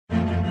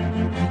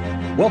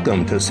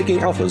Welcome to Seeking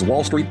Alpha's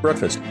Wall Street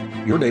Breakfast,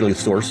 your daily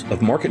source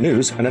of market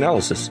news and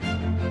analysis.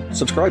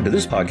 Subscribe to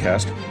this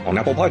podcast on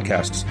Apple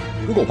Podcasts,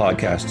 Google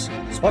Podcasts,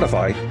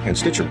 Spotify, and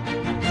Stitcher.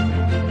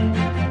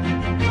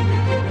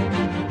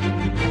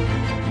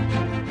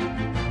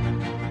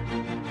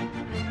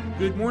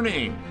 Good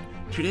morning.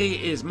 Today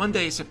is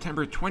Monday,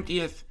 September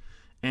 20th,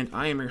 and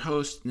I am your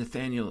host,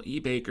 Nathaniel E.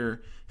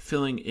 Baker,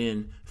 filling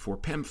in for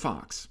Pim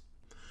Fox.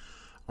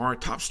 Our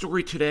top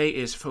story today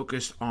is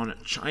focused on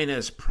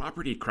China's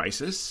property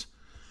crisis,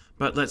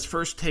 but let's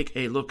first take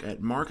a look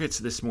at markets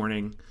this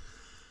morning.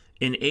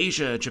 In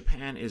Asia,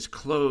 Japan is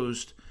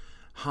closed.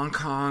 Hong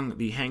Kong,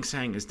 the Hang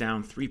Seng is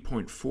down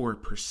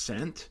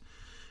 3.4%.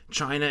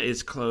 China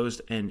is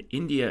closed, and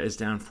India is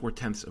down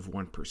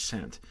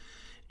 0.4%.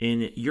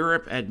 In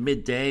Europe at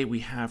midday, we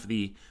have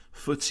the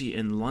FTSE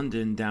in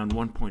London down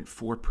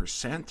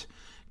 1.4%.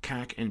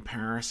 CAC in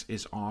Paris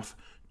is off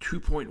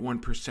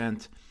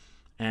 2.1%.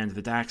 And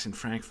the DAX in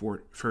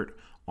Frankfurt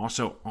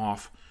also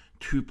off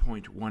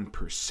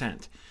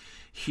 2.1%.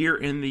 Here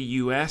in the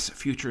U.S.,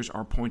 futures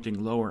are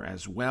pointing lower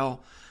as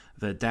well.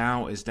 The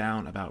Dow is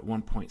down about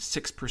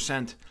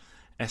 1.6%.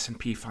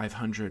 S&P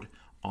 500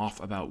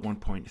 off about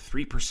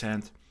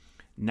 1.3%.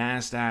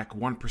 NASDAQ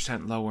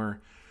 1%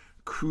 lower.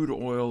 Crude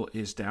oil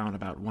is down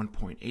about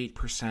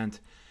 1.8%.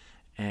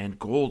 And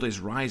gold is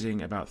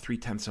rising about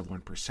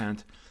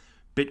 0.3%.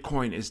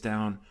 Bitcoin is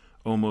down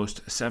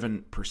almost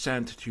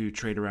 7% to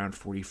trade around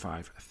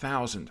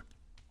 45,000.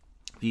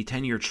 The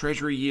 10-year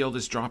Treasury yield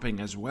is dropping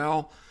as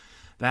well.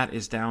 That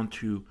is down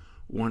to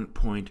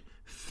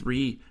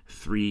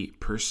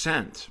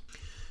 1.33%.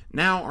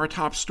 Now our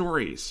top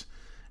stories.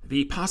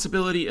 The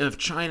possibility of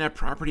China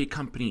property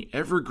company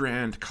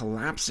Evergrande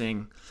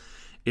collapsing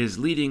is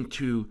leading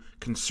to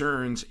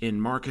concerns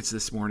in markets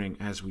this morning,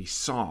 as we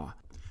saw.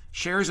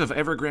 Shares of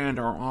Evergrande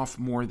are off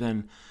more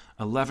than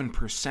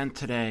 11%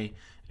 today,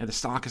 and the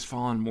stock has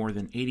fallen more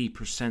than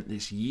 80%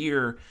 this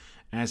year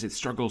as it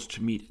struggles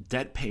to meet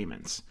debt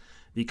payments.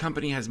 The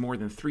company has more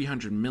than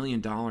 $300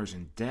 million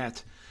in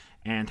debt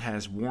and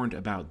has warned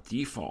about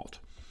default.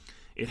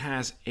 It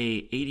has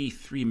a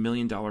 $83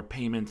 million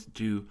payment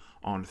due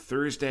on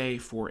Thursday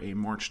for a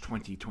March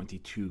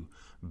 2022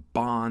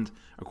 bond,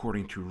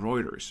 according to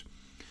Reuters.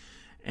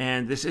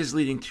 And this is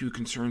leading to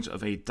concerns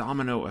of a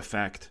domino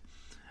effect,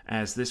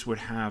 as this would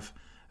have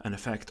an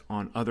effect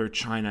on other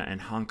China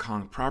and Hong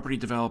Kong property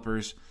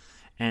developers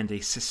and a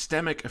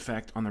systemic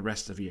effect on the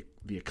rest of the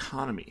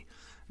economy.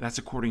 That's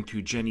according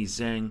to Jenny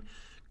Zheng,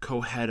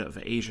 co-head of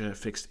Asia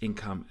Fixed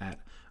Income at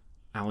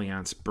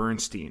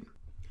AllianceBernstein.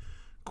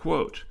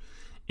 Quote,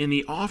 "In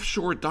the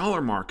offshore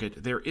dollar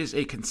market, there is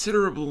a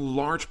considerable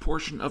large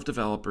portion of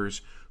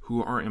developers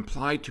who are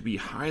implied to be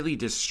highly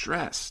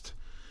distressed,"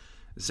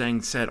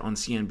 Zheng said on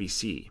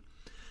CNBC.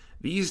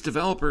 "These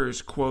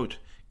developers," quote,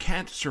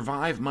 "can't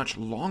survive much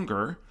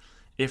longer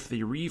if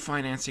the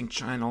refinancing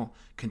channel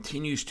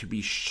continues to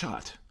be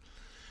shut."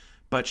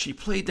 But she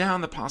played down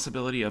the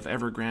possibility of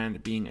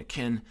Evergrande being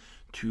akin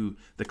to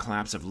the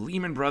collapse of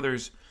Lehman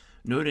Brothers,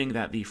 noting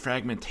that the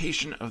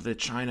fragmentation of the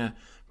China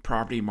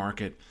property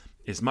market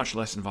is much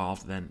less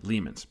involved than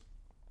Lehman's.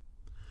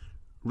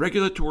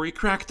 Regulatory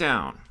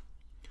crackdown.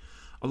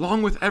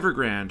 Along with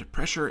Evergrande,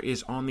 pressure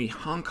is on the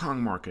Hong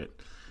Kong market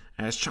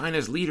as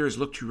China's leaders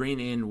look to rein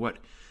in what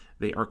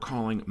they are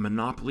calling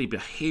monopoly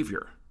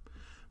behavior,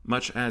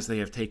 much as they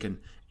have taken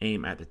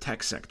aim at the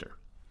tech sector.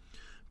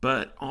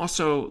 But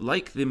also,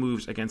 like the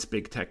moves against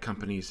big tech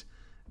companies,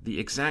 the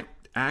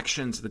exact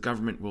actions the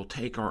government will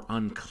take are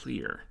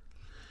unclear.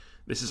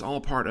 This is all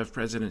part of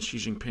President Xi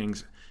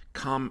Jinping's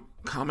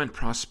Common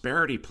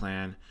Prosperity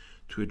Plan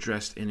to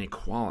address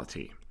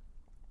inequality.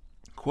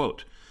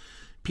 Quote,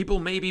 "People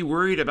may be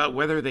worried about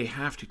whether they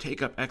have to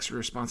take up extra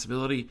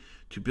responsibility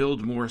to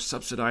build more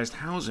subsidized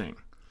housing,"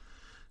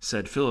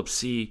 said Philip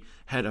See,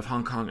 head of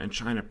Hong Kong and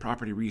China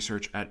property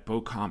research at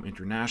BOCOM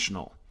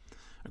International,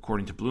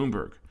 according to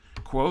Bloomberg.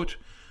 Quote,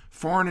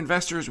 "Foreign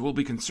investors will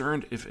be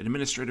concerned if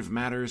administrative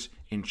matters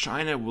in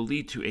China will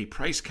lead to a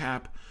price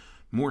cap,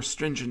 more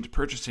stringent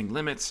purchasing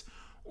limits,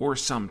 or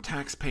some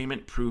tax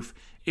payment proof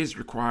is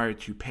required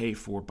to pay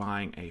for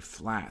buying a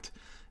flat."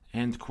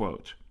 End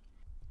quote.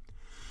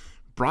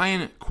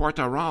 Brian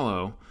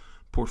Quartarolo,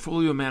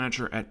 portfolio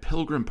manager at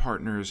Pilgrim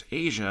Partners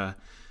Asia,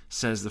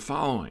 says the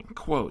following,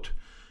 quote,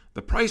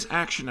 "The price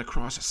action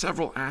across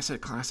several asset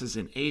classes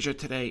in Asia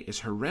today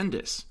is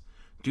horrendous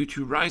due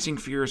to rising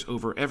fears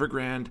over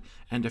Evergrande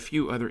and a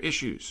few other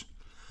issues.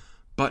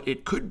 But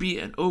it could be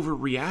an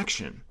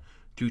overreaction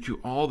due to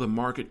all the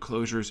market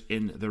closures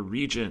in the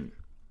region."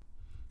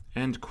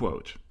 End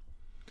quote.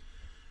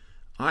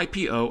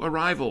 IPO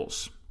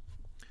arrivals.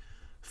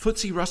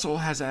 FTSE Russell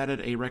has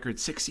added a record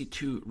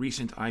 62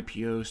 recent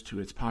IPOs to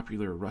its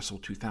popular Russell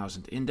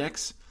 2000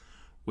 index,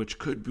 which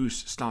could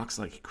boost stocks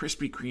like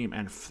Krispy Kreme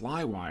and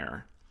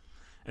Flywire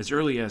as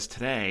early as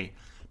today,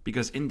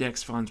 because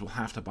index funds will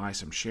have to buy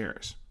some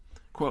shares.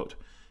 Quote,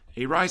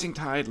 "A rising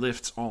tide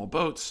lifts all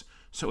boats,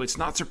 so it's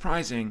not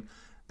surprising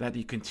that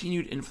the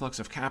continued influx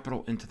of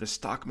capital into the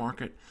stock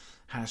market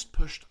has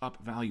pushed up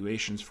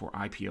valuations for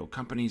IPO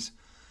companies,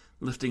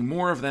 lifting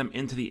more of them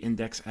into the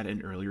index at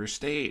an earlier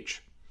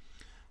stage.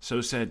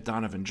 So said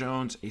Donovan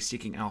Jones, a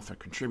Seeking Alpha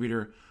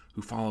contributor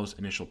who follows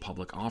initial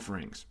public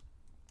offerings.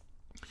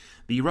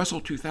 The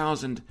Russell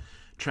 2000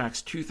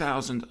 tracks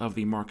 2,000 of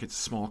the market's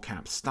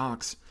small-cap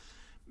stocks,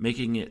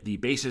 making it the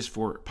basis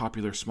for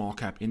popular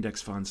small-cap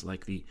index funds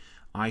like the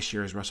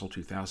iShares Russell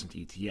 2000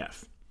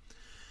 ETF.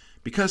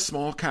 Because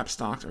small-cap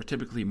stocks are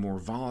typically more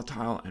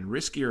volatile and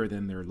riskier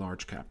than their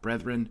large-cap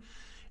brethren,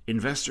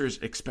 investors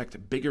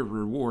expect bigger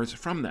rewards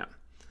from them.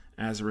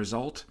 As a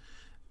result,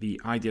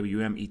 the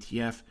IWM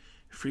ETF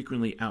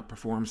frequently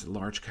outperforms the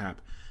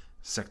large-cap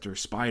sector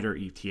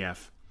SPDR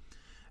ETF,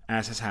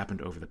 as has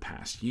happened over the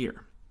past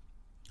year.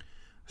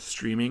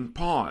 Streaming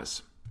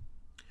pause.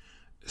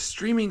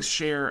 Streaming's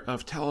share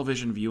of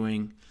television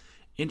viewing,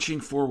 inching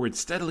forward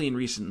steadily in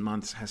recent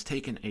months, has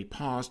taken a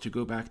pause to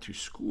go back to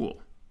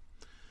school.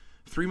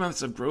 3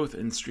 months of growth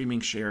in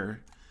streaming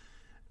share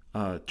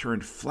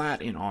turned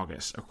flat in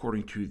August,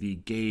 according to the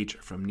Gauge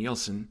from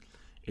Nielsen,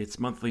 its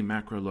monthly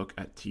macro look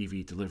at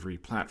TV delivery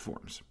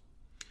platforms.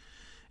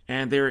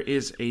 And there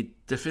is a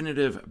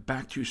definitive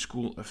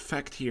back-to-school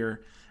effect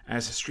here,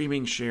 as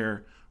streaming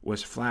share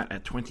was flat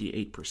at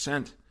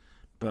 28%,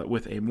 but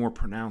with a more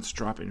pronounced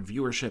drop in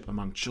viewership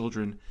among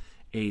children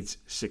aged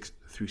 6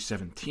 through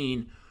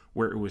 17,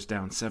 where it was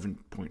down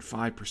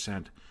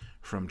 7.5%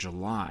 from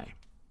July.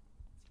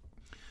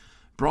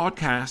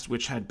 Broadcast,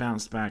 which had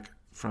bounced back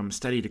from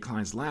steady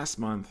declines last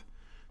month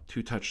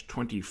to touch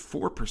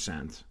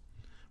 24%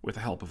 with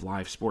the help of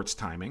live sports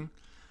timing,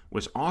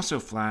 was also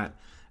flat,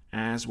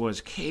 as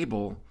was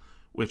cable,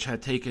 which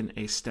had taken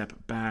a step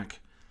back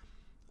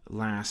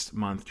last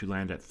month to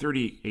land at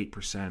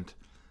 38%,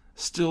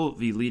 still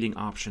the leading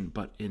option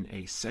but in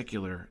a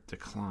secular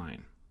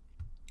decline.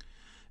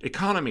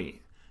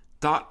 Economy,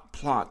 dot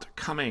plot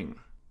coming.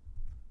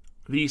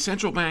 The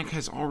central bank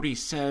has already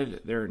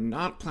said they're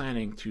not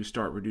planning to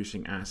start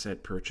reducing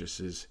asset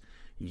purchases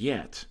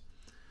yet.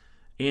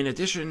 In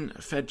addition,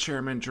 Fed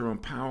Chairman Jerome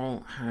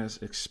Powell has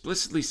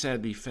explicitly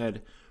said the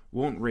Fed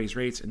won't raise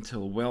rates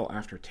until well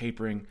after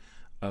tapering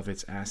of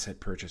its asset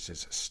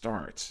purchases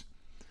starts.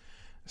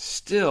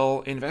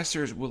 Still,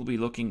 investors will be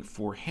looking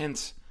for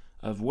hints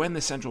of when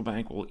the central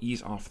bank will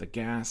ease off the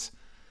gas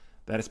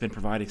that it's been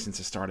providing since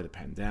the start of the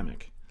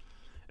pandemic.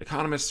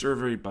 Economists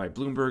surveyed by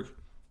Bloomberg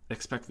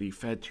expect the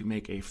Fed to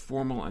make a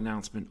formal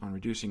announcement on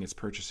reducing its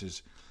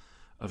purchases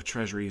of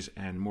treasuries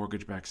and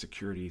mortgage-backed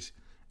securities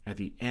at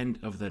the end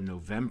of the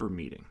November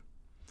meeting.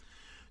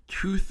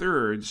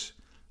 2/3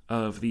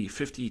 of the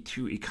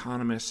 52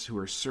 economists who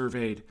are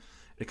surveyed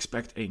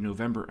expect a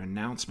November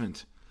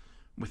announcement,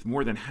 with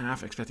more than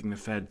half expecting the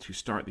Fed to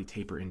start the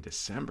taper in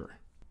December.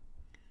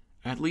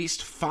 At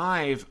least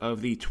 5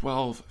 of the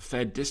 12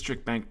 Fed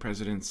district bank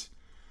presidents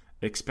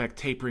expect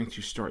tapering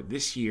to start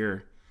this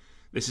year.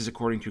 This is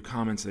according to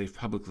comments they've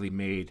publicly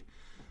made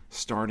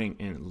starting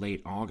in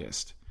late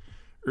August.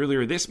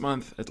 Earlier this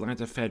month,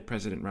 Atlanta Fed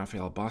President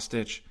Raphael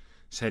Bostic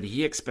said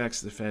he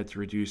expects the Fed to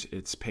reduce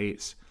its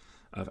pace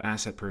of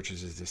asset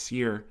purchases this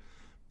year,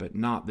 but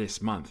not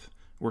this month.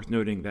 Worth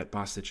noting that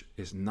Bostic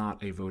is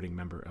not a voting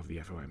member of the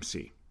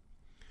FOMC.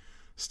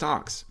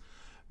 Stocks.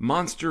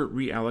 Monster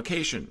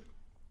reallocation.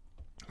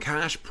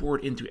 Cash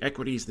poured into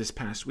equities this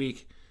past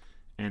week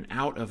and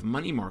out of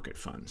money market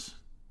funds.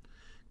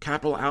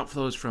 Capital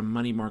outflows from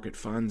money market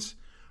funds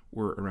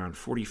were around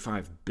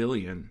 $45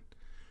 billion,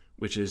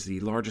 which is the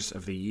largest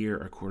of the year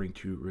according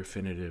to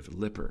Refinitiv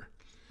Lipper.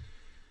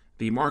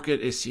 The market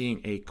is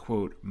seeing a,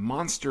 quote,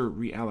 monster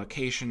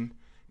reallocation,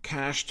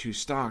 cash to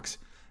stocks,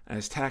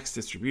 as tax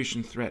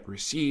distribution threat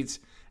recedes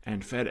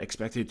and Fed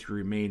expected to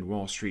remain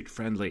Wall Street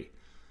friendly.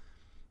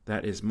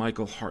 That is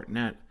Michael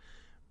Hartnett,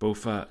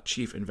 BofA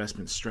chief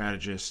investment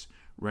strategist,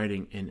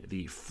 writing in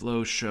the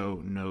Flow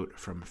Show note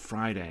from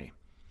Friday.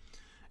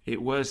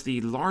 It was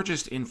the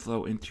largest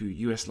inflow into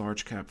U.S.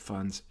 large cap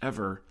funds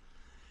ever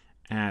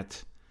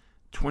at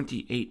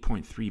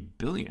 $28.3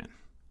 billion.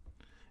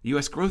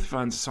 U.S. growth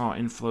funds saw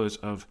inflows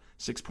of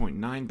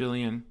 $6.9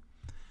 billion,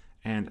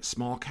 and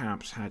small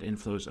caps had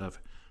inflows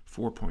of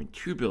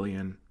 $4.2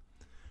 billion,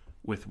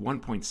 with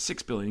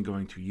 $1.6 billion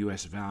going to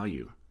U.S.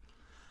 value.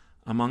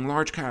 Among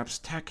large caps,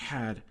 tech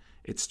had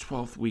its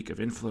 12th week of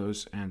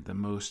inflows and the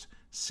most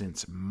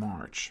since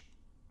March.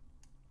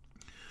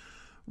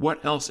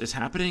 What else is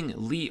happening?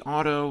 Li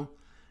Auto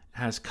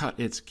has cut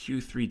its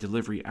Q3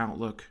 delivery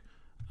outlook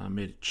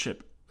amid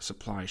chip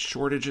supply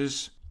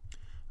shortages.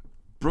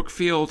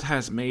 Brookfield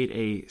has made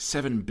a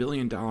 $7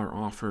 billion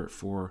offer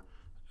for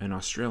an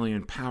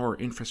Australian power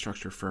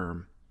infrastructure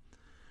firm.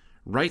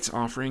 Rights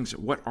offerings,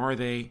 what are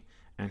they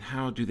and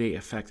how do they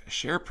affect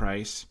share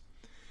price?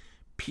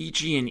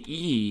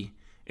 PG&E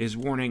is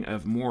warning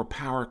of more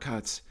power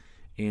cuts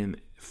in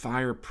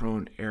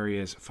fire-prone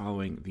areas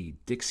following the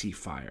Dixie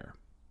Fire.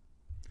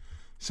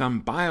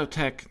 Some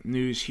biotech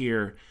news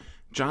here.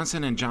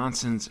 Johnson &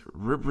 Johnson's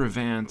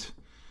Rybrevant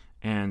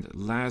and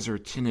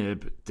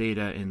lazertinib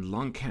data in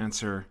lung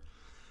cancer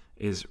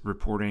is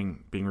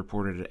being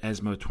reported at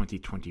ESMO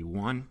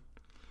 2021.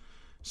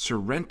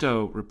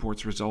 Sorrento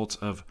reports results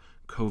of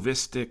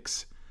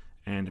Covistic's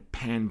and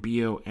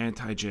Panbio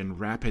antigen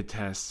rapid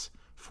tests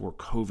for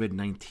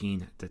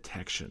COVID-19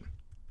 detection.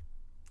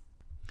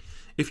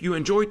 If you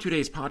enjoyed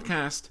today's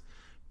podcast,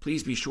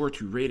 please be sure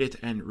to rate it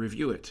and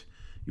review it.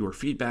 Your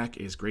feedback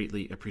is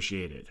greatly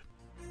appreciated.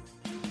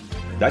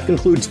 That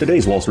concludes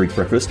today's Wall Street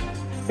Breakfast.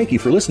 Thank you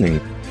for listening.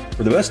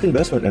 For the best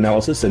investment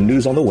analysis and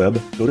news on the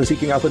web, go to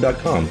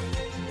seekingalpha.com.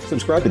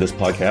 Subscribe to this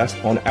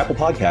podcast on Apple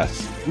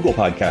Podcasts, Google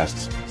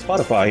Podcasts,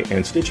 Spotify,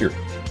 and Stitcher.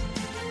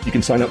 You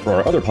can sign up for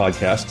our other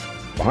podcasts,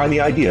 Behind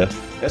the Idea,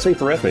 SA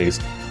for FAs,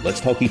 Let's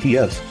Talk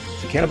ETFs,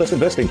 the Cannabis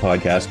Investing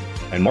Podcast,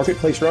 and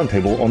Marketplace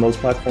Roundtable on those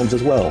platforms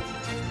as well.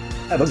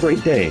 Have a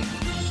great day.